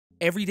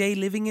Every day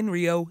living in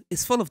Rio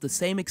is full of the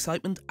same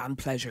excitement and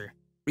pleasure.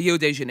 Rio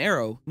de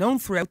Janeiro, known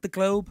throughout the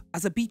globe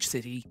as a beach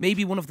city, may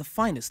be one of the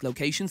finest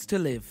locations to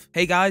live.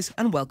 Hey guys,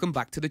 and welcome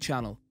back to the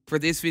channel. For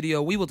this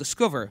video, we will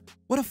discover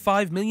what a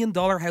 $5 million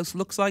house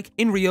looks like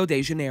in Rio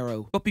de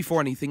Janeiro. But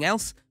before anything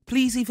else,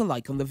 please leave a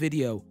like on the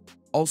video.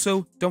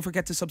 Also, don't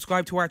forget to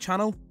subscribe to our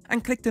channel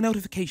and click the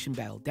notification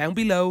bell down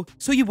below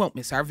so you won't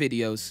miss our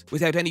videos.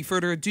 Without any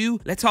further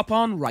ado, let's hop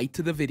on right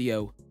to the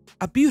video.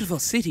 A beautiful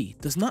city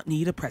does not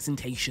need a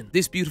presentation.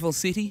 This beautiful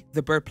city,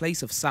 the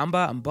birthplace of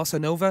samba and bossa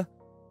nova,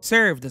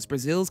 served as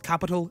Brazil's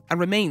capital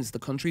and remains the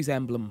country's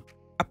emblem.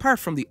 Apart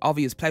from the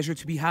obvious pleasure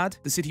to be had,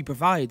 the city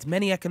provides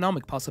many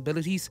economic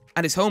possibilities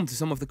and is home to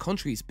some of the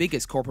country's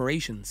biggest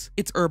corporations.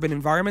 Its urban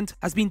environment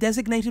has been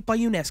designated by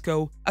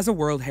UNESCO as a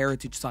World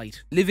Heritage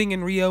Site. Living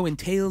in Rio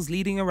entails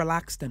leading a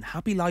relaxed and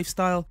happy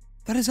lifestyle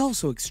that is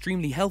also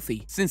extremely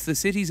healthy, since the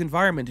city's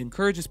environment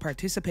encourages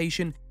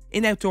participation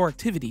in outdoor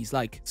activities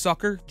like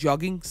soccer,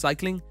 jogging,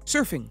 cycling,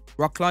 surfing,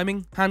 rock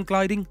climbing, hang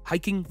gliding,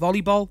 hiking,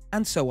 volleyball,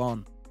 and so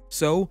on.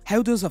 So,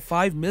 how does a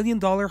 $5 million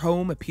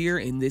home appear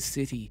in this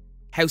city?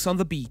 House on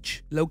the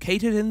beach,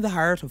 located in the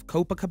heart of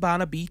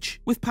Copacabana Beach,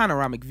 with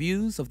panoramic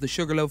views of the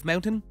Sugarloaf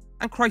Mountain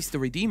and Christ the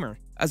Redeemer,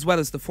 as well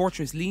as the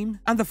Fortress Lim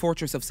and the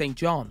Fortress of St.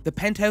 John. The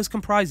penthouse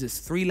comprises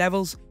 3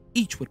 levels,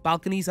 each with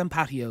balconies and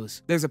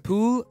patios. There's a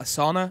pool, a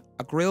sauna,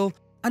 a grill,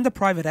 and a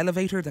private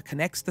elevator that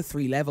connects the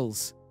 3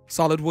 levels.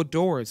 Solid wood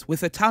doors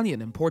with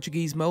Italian and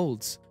Portuguese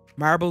molds.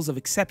 Marbles of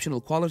exceptional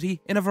quality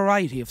in a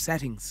variety of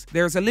settings.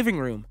 There's a living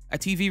room, a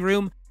TV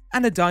room,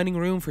 and a dining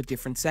room for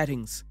different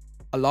settings.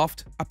 A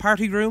loft, a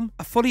party room,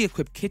 a fully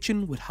equipped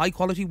kitchen with high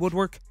quality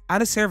woodwork,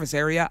 and a service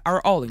area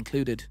are all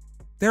included.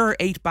 There are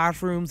 8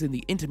 bathrooms in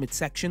the intimate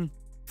section,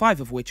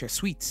 5 of which are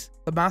suites.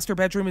 The master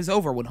bedroom is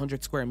over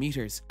 100 square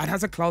meters and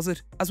has a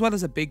closet as well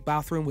as a big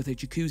bathroom with a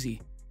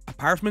jacuzzi.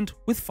 Apartment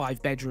with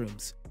 5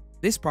 bedrooms.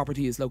 This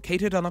property is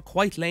located on a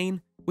quiet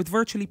lane with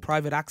virtually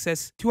private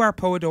access to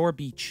Arpoador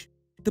Beach.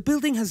 The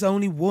building has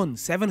only one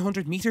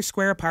 700-meter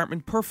square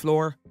apartment per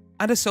floor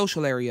and a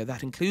social area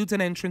that includes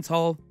an entrance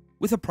hall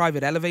with a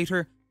private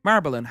elevator,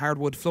 marble and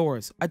hardwood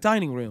floors, a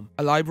dining room,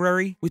 a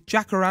library with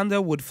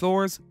jacaranda wood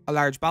floors, a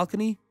large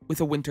balcony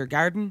with a winter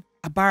garden,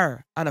 a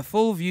bar, and a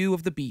full view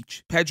of the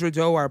beach. Pedro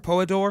do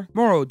Arpoador,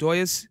 Morro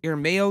dos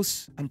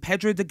Irmãos, and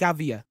Pedro de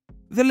Gavia.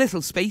 The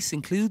little space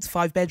includes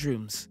 5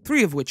 bedrooms,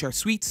 3 of which are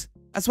suites,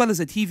 as well as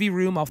a TV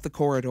room off the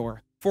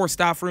corridor. 4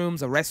 staff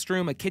rooms, a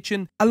restroom, a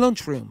kitchen, a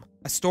lunchroom,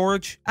 a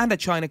storage, and a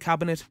china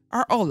cabinet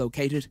are all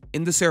located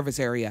in the service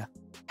area.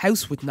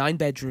 House with 9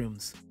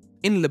 bedrooms.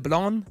 In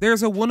Leblon,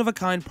 there's a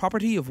one-of-a-kind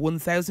property of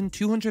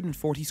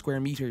 1,240 square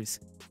meters.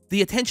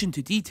 The attention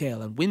to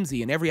detail and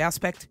whimsy in every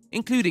aspect,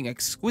 including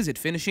exquisite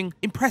finishing,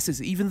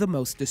 impresses even the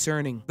most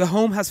discerning. The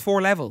home has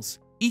 4 levels,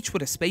 each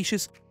with a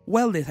spacious,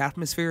 well-lit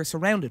atmosphere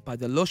surrounded by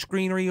the lush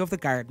greenery of the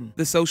garden.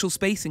 The social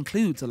space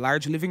includes a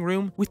large living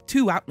room with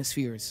 2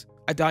 atmospheres,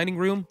 a dining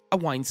room, a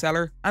wine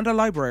cellar, and a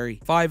library.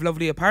 5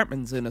 lovely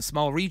apartments in a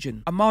small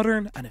region, a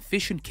modern and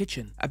efficient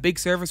kitchen, a big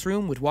service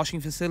room with washing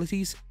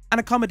facilities, and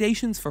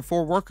accommodations for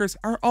 4 workers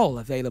are all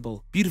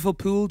available. Beautiful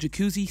pool,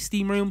 jacuzzi,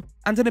 steam room,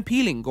 and an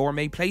appealing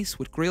gourmet place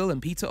with grill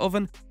and pizza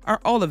oven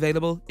are all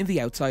available in the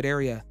outside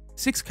area.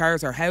 6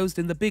 cars are housed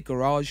in the big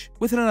garage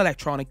with an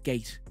electronic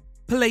gate.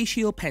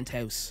 Palatial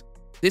penthouse.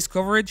 This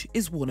coverage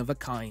is one of a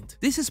kind.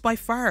 This is by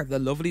far the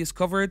loveliest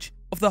coverage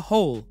of the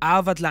whole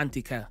Ave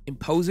Atlantica,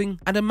 imposing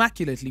and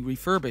immaculately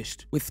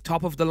refurbished, with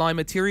top-of-the-line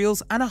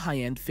materials and a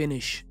high-end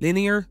finish.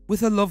 Linear,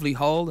 with a lovely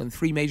hall and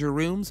 3 major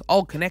rooms,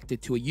 all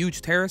connected to a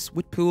huge terrace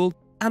with pool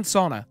and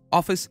sauna,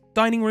 office,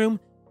 dining room,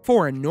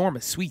 4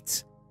 enormous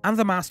suites, and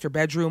the master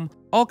bedroom,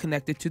 all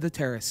connected to the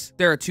terrace.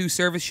 There are 2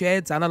 service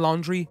sheds and a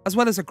laundry, as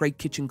well as a great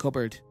kitchen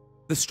cupboard.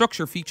 The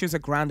structure features a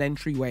grand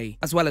entryway,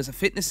 as well as a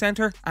fitness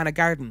centre and a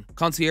garden.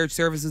 Concierge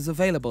services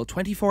available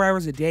 24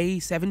 hours a day,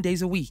 7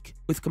 days a week,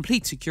 with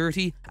complete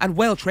security and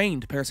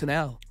well-trained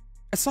personnel.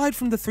 Aside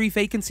from the 3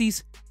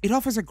 vacancies, it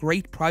offers a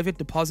great private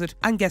deposit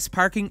and guest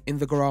parking in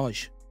the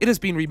garage. It has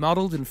been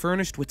remodelled and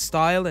furnished with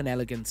style and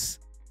elegance.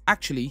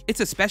 Actually,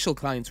 it's a special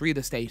client's real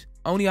estate.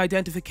 Only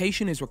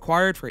identification is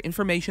required for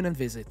information and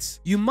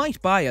visits. You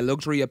might buy a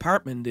luxury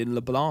apartment in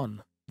Leblon,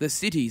 the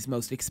city's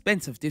most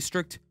expensive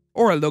district,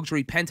 or a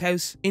luxury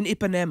penthouse in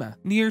Ipanema,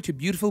 near to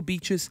beautiful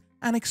beaches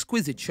and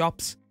exquisite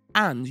shops,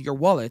 and your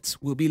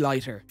wallets will be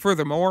lighter.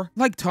 Furthermore,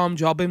 like Tom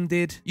Jobim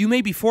did, you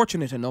may be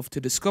fortunate enough to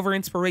discover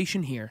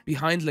inspiration here.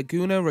 Behind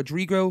Laguna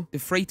Rodrigo de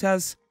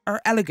Freitas are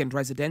elegant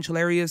residential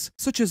areas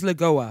such as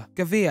Lagoa,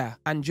 Gavia,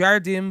 and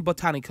Jardim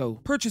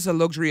Botanico. Purchase a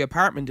luxury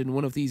apartment in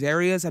one of these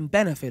areas and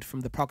benefit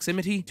from the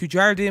proximity to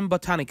Jardim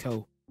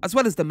Botanico, as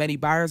well as the many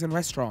bars and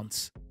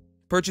restaurants.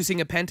 Purchasing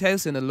a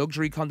penthouse in a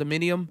luxury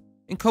condominium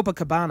in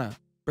Copacabana,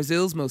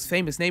 Brazil's most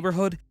famous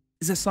neighborhood,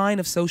 is a sign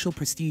of social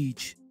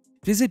prestige.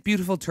 Visit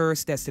beautiful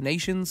tourist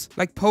destinations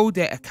like Po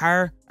de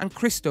Acar and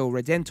Cristo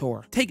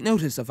Redentor. Take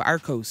notice of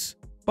Arcos,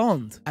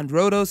 Bond, and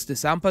Rodos de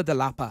Sampa de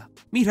Lapa.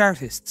 Meet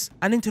artists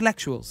and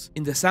intellectuals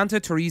in the Santa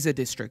Teresa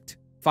district.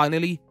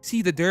 Finally,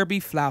 see the Derby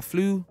Fla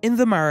Flu in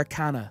the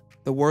Maracana.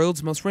 the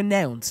world's most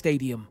renowned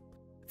stadium.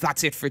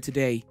 That's it for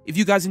today. If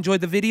you guys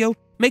enjoyed the video,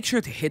 make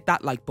sure to hit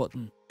that like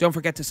button. Don't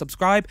forget to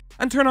subscribe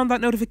and turn on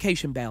that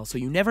notification bell so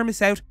you never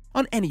miss out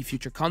on any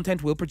future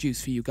content we'll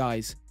produce for you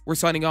guys. We're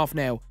signing off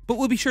now, but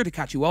we'll be sure to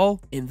catch you all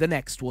in the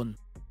next one.